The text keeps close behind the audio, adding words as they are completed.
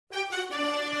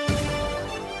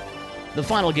The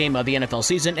final game of the NFL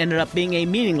season ended up being a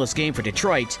meaningless game for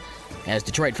Detroit, as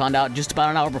Detroit found out just about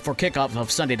an hour before kickoff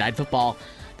of Sunday Night Football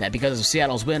that because of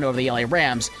Seattle's win over the LA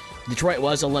Rams, Detroit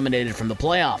was eliminated from the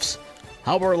playoffs.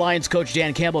 However, Lions coach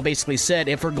Dan Campbell basically said,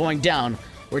 if we're going down,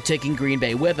 we're taking Green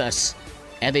Bay with us.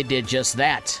 And they did just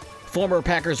that. Former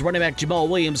Packers running back Jamaal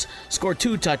Williams scored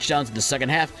 2 touchdowns in the second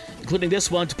half, including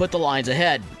this one to put the Lions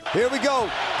ahead. Here we go.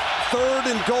 3rd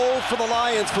and goal for the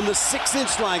Lions from the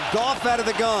 6-inch line. Goff out of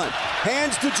the gun.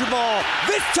 Hands to Jamaal.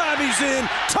 This time he's in.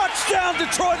 Touchdown,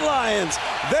 Detroit Lions.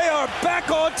 They are back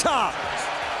on top.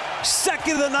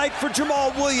 Second of the night for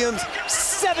Jamaal Williams.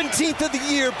 17th of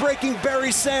the year, breaking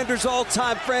Barry Sanders'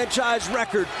 all-time franchise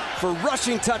record for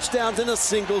rushing touchdowns in a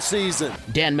single season.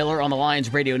 Dan Miller on the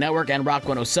Lions radio network and Rock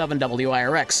 107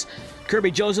 WIRX.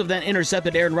 Kerby Joseph then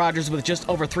intercepted Aaron Rodgers with just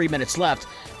over 3 minutes left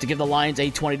to give the Lions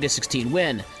a 20-16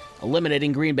 win,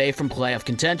 eliminating Green Bay from playoff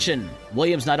contention.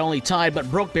 Williams not only tied but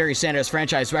broke Barry Sanders'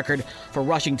 franchise record for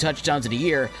rushing touchdowns in a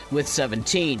year with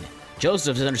 17.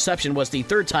 Joseph's interception was the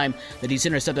 3rd time that he's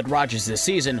intercepted Rodgers this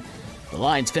season. The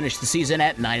Lions finished the season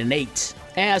at 9-8.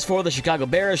 As for the Chicago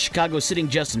Bears, Chicago sitting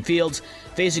Justin Fields,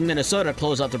 facing Minnesota to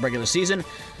close out the regular season.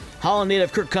 Holland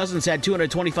native Kirk Cousins had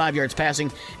 225 yards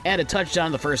passing and a touchdown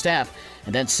in the first half,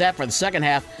 and then sat for the second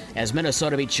half as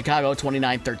Minnesota beat Chicago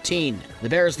 29-13. The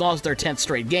Bears lost their 10th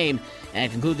straight game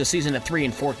and conclude the season at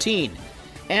 3-14.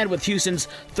 And with Houston's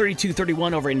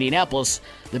 32-31 over Indianapolis,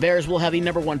 the Bears will have the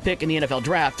number 1 pick in the NFL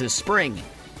draft this spring.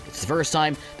 It's the first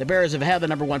time the Bears have had the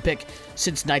number 1 pick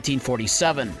since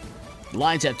 1947. The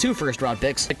Lions have 2 first-round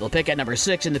picks. They'll pick at number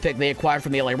 6 in the pick they acquired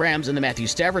from the LA Rams in the Matthew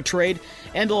Stafford trade,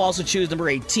 and they'll also choose number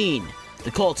 18.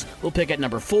 The Colts will pick at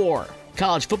number 4.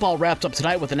 College football wraps up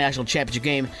tonight with the national championship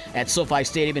game at SoFi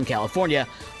Stadium in California,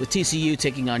 with TCU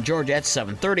taking on Georgia at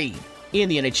 7:30. In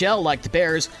the NHL, like the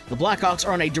Bears, the Blackhawks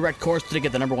are on a direct course to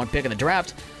get the number 1 pick in the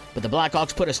draft, but the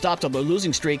Blackhawks put a stop to their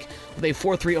losing streak with a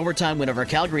 4-3 overtime win over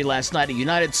Calgary last night at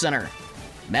United Center.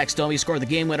 Max Domi scored the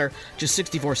game winner just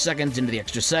 64 seconds into the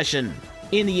extra session.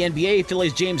 In the NBA,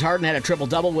 Phillies' James Harden had a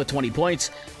triple-double with 20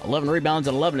 points, 11 rebounds,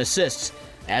 and 11 assists,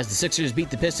 as the Sixers beat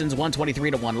the Pistons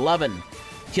 123-111.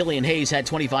 Killian Hayes had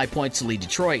 25 points to lead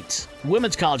Detroit.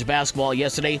 Women's college basketball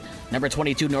yesterday, number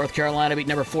 22 North Carolina beat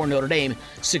number 4 Notre Dame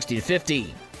 60-50.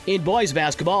 In boys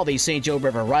basketball, the St. Joe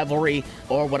River rivalry,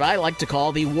 or what I like to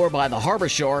call the War by the Harbor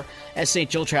Shore, as St.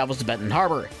 Joe travels to Benton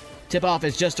Harbor. Tip-off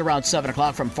is just around 7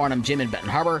 o'clock from Farnham Gym in Benton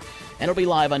Harbor, and it'll be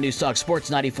live on Newstalk Sports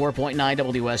 94.9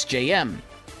 WSJM.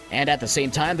 And at the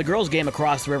same time, the girls' game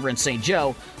across the river in St.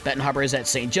 Joe, Benton Harbor is at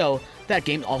St. Joe, that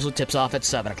game also tips off at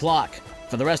 7 o'clock.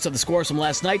 For the rest of the scores from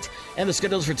last night and the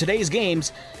schedules for today's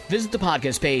games, visit the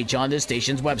podcast page on this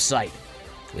station's website.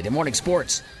 With your morning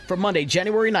sports for Monday,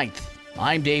 January 9th,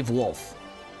 I'm Dave Wolf.